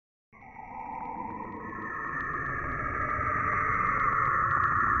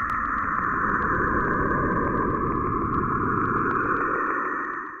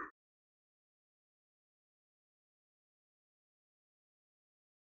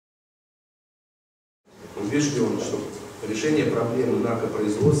Убежден, что решение проблемы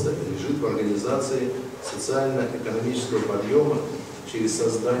наркопроизводства лежит в организации социально-экономического подъема через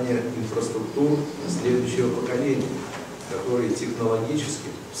создание инфраструктур следующего поколения, которые технологически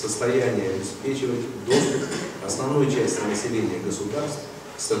в состоянии обеспечивать доступ основной части населения государств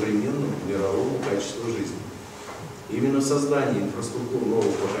к современному мировому качеству жизни. Именно в создании инфраструктур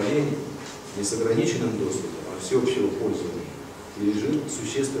нового поколения не с ограниченным доступом, а всеобщего пользования лежит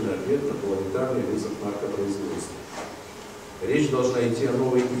существенный ответ на планетарный вызов наркопроизводства. Речь должна идти о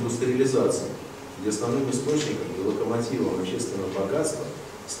новой индустриализации, где основным источником и локомотивом общественного богатства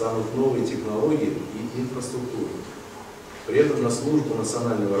станут новые технологии и инфраструктура. При этом на службу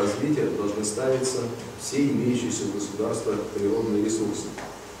национального развития должны ставиться все имеющиеся у государства природные ресурсы.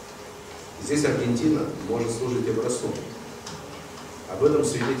 Здесь Аргентина может служить образцом. Об этом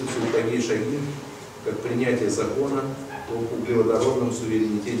свидетельствуют такие шаги, как принятие закона о углеводородном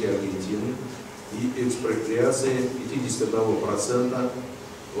суверенитете Аргентины и экспроприации 51%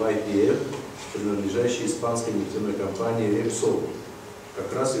 в IPF, принадлежащей испанской нефтяной компании Repsol,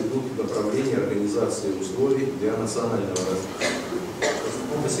 как раз идут в направлении организации условий для национального развития. Это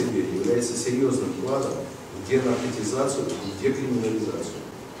само по себе является серьезным вкладом в денаркотизацию и декриминализацию.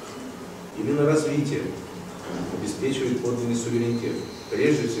 Именно развитие обеспечивает подлинный суверенитет,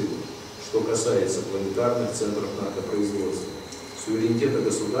 прежде всего, что касается планетарных центров наркопроизводства, суверенитета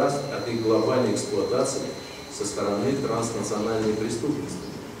государств от их глобальной эксплуатации со стороны транснациональной преступности,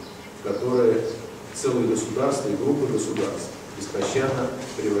 в которые целые государства и группы государств беспощадно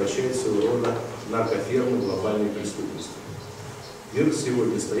превращают своего рода наркофермы глобальной преступности. Мир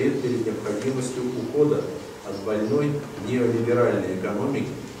сегодня стоит перед необходимостью ухода от больной неолиберальной экономики,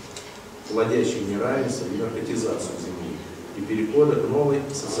 плодящей неравенство и наркотизацию земли, и перехода к новой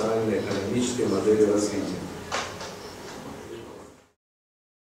социально-экономической модели развития.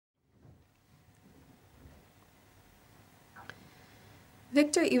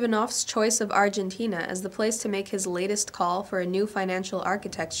 Victor Ivanov's choice of Argentina as the place to make his latest call for a new financial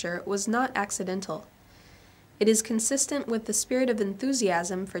architecture was not accidental. It is consistent with the spirit of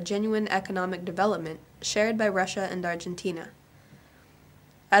enthusiasm for genuine economic development shared by Russia and Argentina.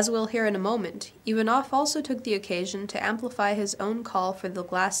 As we'll hear in a moment, Ivanov also took the occasion to amplify his own call for the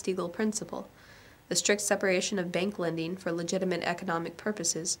Glass-Steagall principle, the strict separation of bank lending for legitimate economic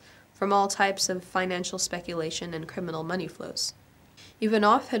purposes from all types of financial speculation and criminal money flows.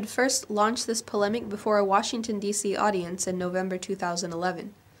 Ivanov had first launched this polemic before a Washington, D.C. audience in November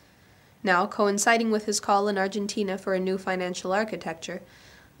 2011. Now, coinciding with his call in Argentina for a new financial architecture,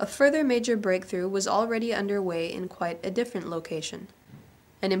 a further major breakthrough was already underway in quite a different location.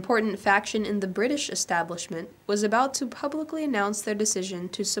 An important faction in the British establishment was about to publicly announce their decision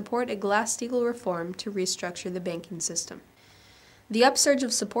to support a Glass-Steagall reform to restructure the banking system. The upsurge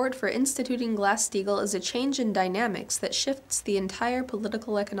of support for instituting Glass-Steagall is a change in dynamics that shifts the entire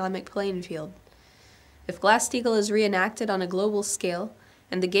political-economic playing field. If Glass-Steagall is reenacted on a global scale,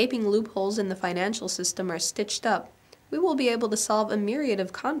 and the gaping loopholes in the financial system are stitched up, we will be able to solve a myriad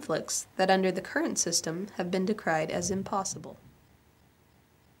of conflicts that under the current system have been decried as impossible.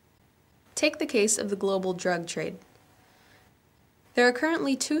 Take the case of the global drug trade. There are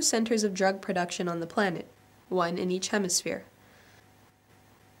currently 2 centers of drug production on the planet, one in each hemisphere.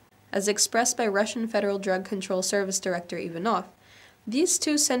 As expressed by Russian Federal Drug Control Service Director Ivanov, these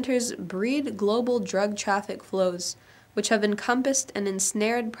 2 centers breed global drug traffic flows, which have encompassed and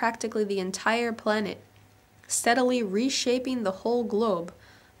ensnared practically the entire planet, steadily reshaping the whole globe,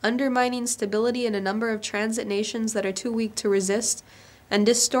 undermining stability in a number of transit nations that are too weak to resist, and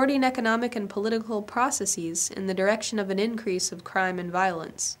distorting economic and political processes in the direction of an increase of crime and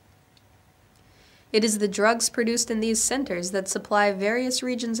violence. It is the drugs produced in these centers that supply various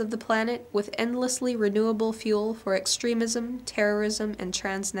regions of the planet with endlessly renewable fuel for extremism, terrorism, and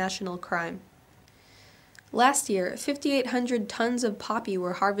transnational crime. Last year, 5,800 tons of poppy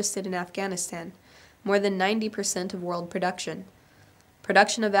were harvested in Afghanistan, more than 90% of world production.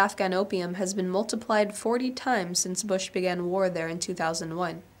 Production of Afghan opium has been multiplied 40 times since Bush began war there in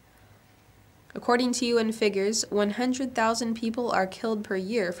 2001. According to UN figures, 100,000 people are killed per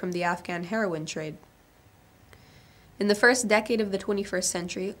year from the Afghan heroin trade. In the first decade of the 21st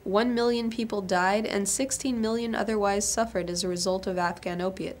century, 1 million people died and 16 million otherwise suffered as a result of Afghan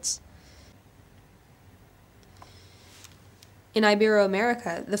opiates. In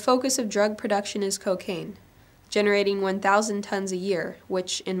Ibero-America, the focus of drug production is cocaine, generating 1,000 tons a year,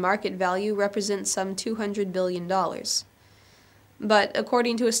 which in market value represents some $200 billion. But,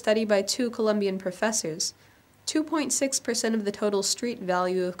 according to a study by 2 Colombian professors, 2.6% of the total street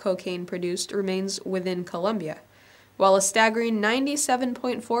value of cocaine produced remains within Colombia, while a staggering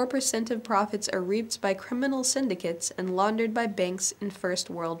 97.4% of profits are reaped by criminal syndicates and laundered by banks in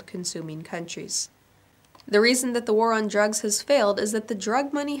first world consuming countries. The reason that the war on drugs has failed is that the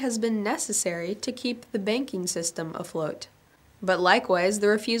drug money has been necessary to keep the banking system afloat. But likewise, the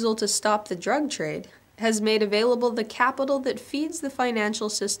refusal to stop the drug trade has made available the capital that feeds the financial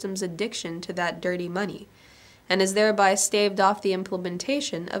system's addiction to that dirty money, and has thereby staved off the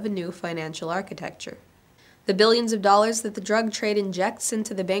implementation of a new financial architecture. The billions of dollars that the drug trade injects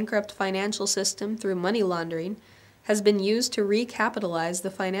into the bankrupt financial system through money laundering has been used to recapitalize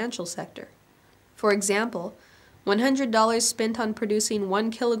the financial sector. For example, $100 spent on producing 1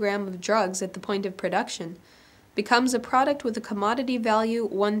 kilogram of drugs at the point of production becomes a product with a commodity value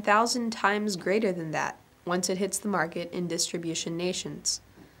 1,000 times greater than that once it hits the market in distribution nations.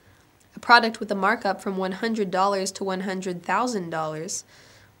 A product with a markup from $100 to $100,000,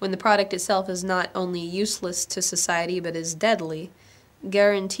 when the product itself is not only useless to society but is deadly,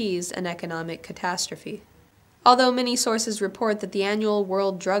 guarantees an economic catastrophe. Although many sources report that the annual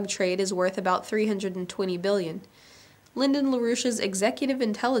world drug trade is worth about $320 billion, Lyndon LaRouche's Executive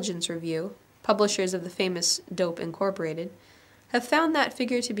Intelligence Review, publishers of the famous Dope Incorporated, have found that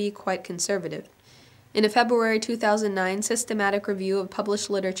figure to be quite conservative. In a February 2009 systematic review of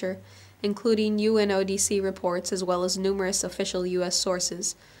published literature, including UNODC reports as well as numerous official U.S.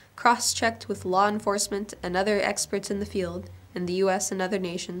 sources, cross-checked with law enforcement and other experts in the field, in the U.S. and other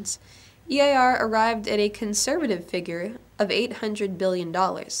nations, EIR arrived at a conservative figure of $800 billion,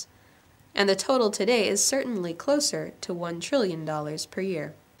 and the total today is certainly closer to $1 trillion per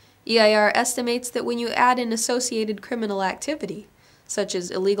year. EIR estimates that when you add in associated criminal activity, such as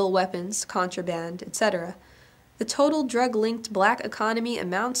illegal weapons, contraband, etc., the total drug-linked black economy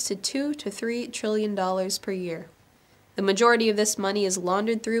amounts to $2 to $3 trillion per year. The majority of this money is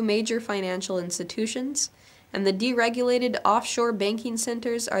laundered through major financial institutions, and the deregulated offshore banking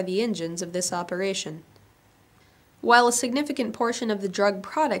centers are the engines of this operation. While a significant portion of the drug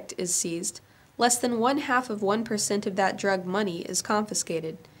product is seized, less than 0.5% of that drug money is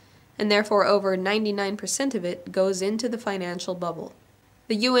confiscated, and therefore over 99% of it goes into the financial bubble.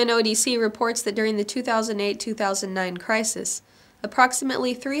 The UNODC reports that during the 2008-2009 crisis,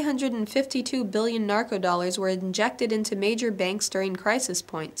 approximately $352 billion narco-dollars were injected into major banks during crisis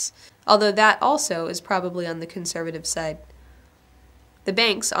points, although that also is probably on the conservative side. The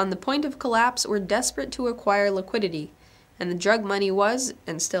banks, on the point of collapse, were desperate to acquire liquidity, and the drug money was,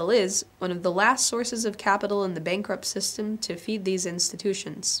 and still is, one of the last sources of capital in the bankrupt system to feed these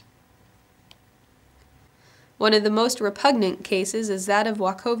institutions. One of the most repugnant cases is that of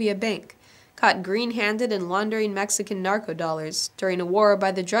Wachovia Bank, caught green-handed in laundering Mexican narco-dollars during a war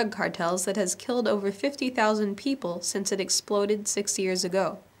by the drug cartels that has killed over 50,000 people since it exploded 6 years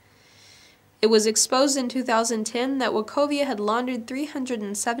ago. It was exposed in 2010 that Wachovia had laundered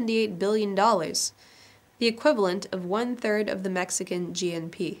 $378 billion, the equivalent of 1/3 of the Mexican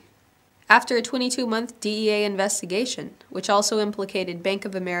GNP. After a 22-month DEA investigation, which also implicated Bank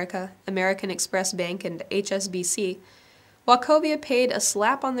of America, American Express Bank, and HSBC, Wachovia paid a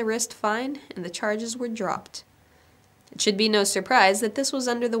slap-on-the-wrist fine and the charges were dropped. It should be no surprise that this was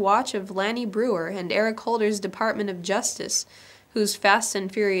under the watch of Lanny Breuer and Eric Holder's Department of Justice, whose Fast and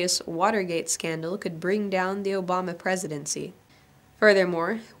Furious Watergate scandal could bring down the Obama presidency.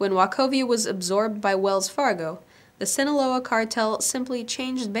 Furthermore, when Wachovia was absorbed by Wells Fargo, the Sinaloa cartel simply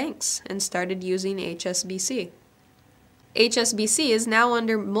changed banks and started using HSBC. HSBC is now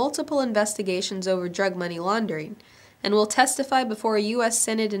under multiple investigations over drug money laundering and will testify before a U.S.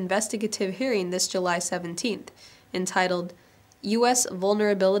 Senate investigative hearing this July 17th, entitled U.S.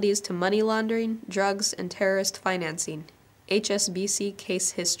 Vulnerabilities to Money Laundering, Drugs, and Terrorist Financing, HSBC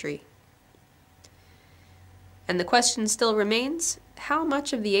Case History. And the question still remains, how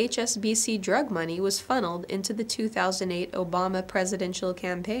much of the HSBC drug money was funneled into the 2008 Obama presidential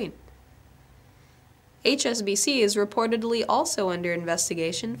campaign? HSBC is reportedly also under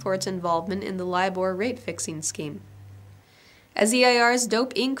investigation for its involvement in the LIBOR rate-fixing scheme. As EIR's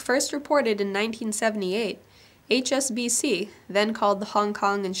Dope Inc. first reported in 1978, HSBC, then called the Hong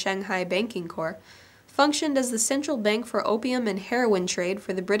Kong and Shanghai Banking Corp., functioned as the central bank for opium and heroin trade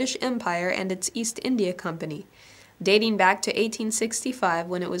for the British Empire and its East India Company, dating back to 1865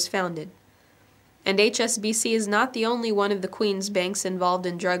 when it was founded. And HSBC is not the only one of the Queen's banks involved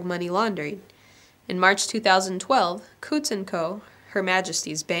in drug money laundering. In March 2012, Coutts & Co., Her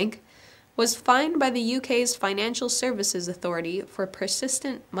Majesty's Bank, was fined by the UK's Financial Services Authority for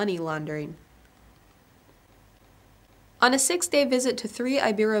persistent money laundering. On a 6-day visit to 3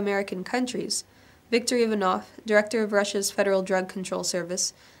 Ibero-American countries, Victor Ivanov, director of Russia's Federal Drug Control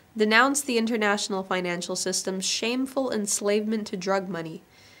Service, denounced the international financial system's shameful enslavement to drug money,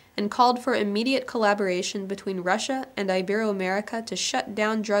 and called for immediate collaboration between Russia and Ibero-America to shut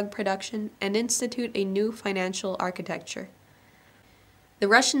down drug production and institute a new financial architecture. The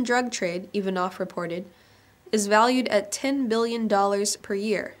Russian drug trade, Ivanov reported, is valued at $10 billion per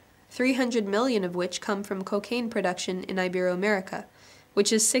year, 300 million of which come from cocaine production in Ibero-America,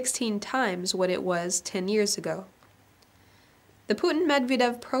 which is 16 times what it was 10 years ago. The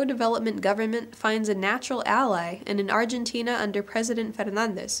Putin-Medvedev pro-development government finds a natural ally in an Argentina under President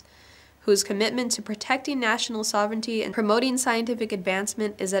Fernandez, whose commitment to protecting national sovereignty and promoting scientific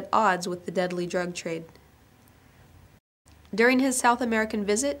advancement is at odds with the deadly drug trade. During his South American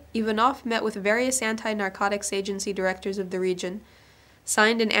visit, Ivanov met with various anti-narcotics agency directors of the region,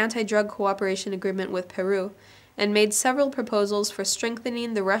 signed an anti-drug cooperation agreement with Peru, and made several proposals for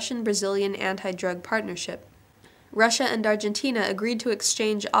strengthening the Russian-Brazilian anti-drug partnership. Russia and Argentina agreed to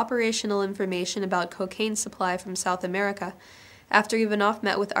exchange operational information about cocaine supply from South America after Ivanov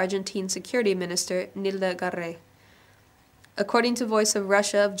met with Argentine Security Minister Nilda Garre. According to Voice of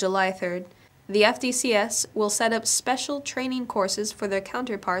Russia of July 3rd, the FDCS will set up special training courses for their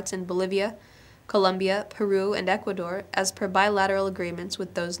counterparts in Bolivia, Colombia, Peru, and Ecuador as per bilateral agreements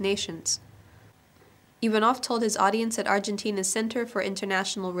with those nations. Ivanov told his audience at Argentina's Center for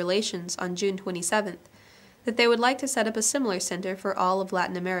International Relations on June 27th that they would like to set up a similar center for all of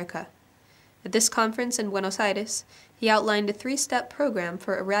Latin America. At this conference in Buenos Aires, he outlined a three-step program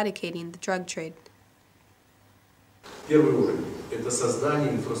for eradicating the drug trade. Первый уровень – это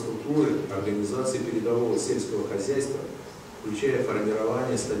создание инфраструктуры организации передового сельского хозяйства, включая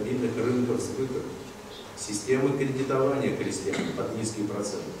формирование стабильных рынков сбыта, системы кредитования крестьян под низкие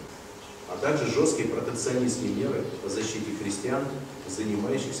проценты, а также жесткие протекционистские меры по защите крестьян,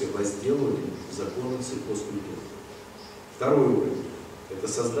 занимающихся возделыванием законных сельхозкультур. Второй уровень – это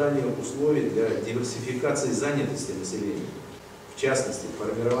создание условий для диверсификации занятости населения, в частности,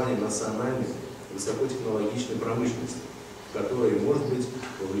 формирование национальной высокотехнологичной промышленности, в которой может быть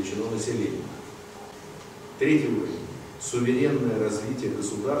вовлечено население. Третий уровень – суверенное развитие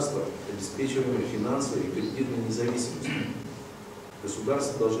государства, обеспечиваемое финансовой и кредитной независимостью.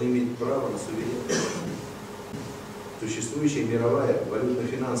 Государства должны иметь право на суверенность. Существующая мировая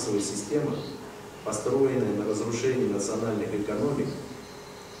валютно-финансовая система, построенная на разрушении национальных экономик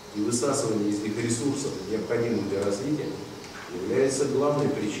и высасывании из них ресурсов, необходимых для развития, является главной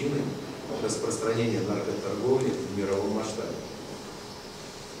причиной распространения наркоторговли в мировом масштабе.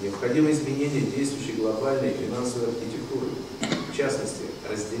 Необходимо изменение действующей глобальной финансовой архитектуры, в частности,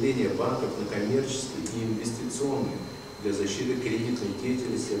 разделение банков на коммерческие и инвестиционные для защиты кредитной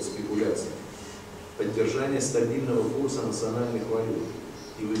деятельности от спекуляций, поддержание стабильного курса национальных валют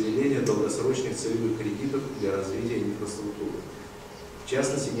и выделение долгосрочных целевых кредитов для развития инфраструктуры. В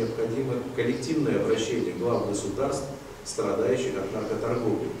частности, необходимо коллективное обращение глав государств, страдающих от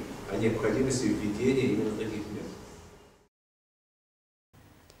наркоторговли, о необходимости введения именно таких мер.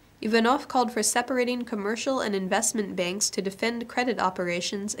 Ivanov called for separating commercial and investment banks to defend credit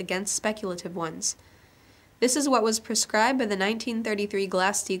operations against speculative ones. This is what was prescribed by the 1933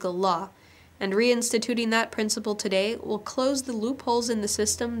 Glass-Steagall Law, and reinstituting that principle today will close the loopholes in the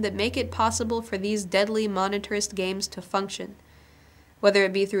system that make it possible for these deadly monetarist games to function, whether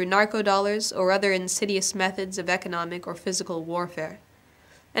it be through narco-dollars or other insidious methods of economic or physical warfare.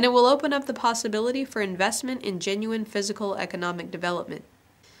 And it will open up the possibility for investment in genuine physical economic development.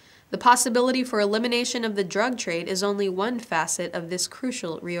 The possibility for elimination of the drug trade is only one facet of this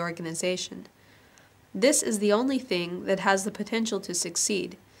crucial reorganization. This is the only thing that has the potential to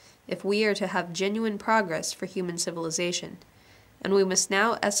succeed if we are to have genuine progress for human civilization, and we must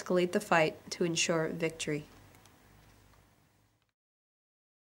now escalate the fight to ensure victory.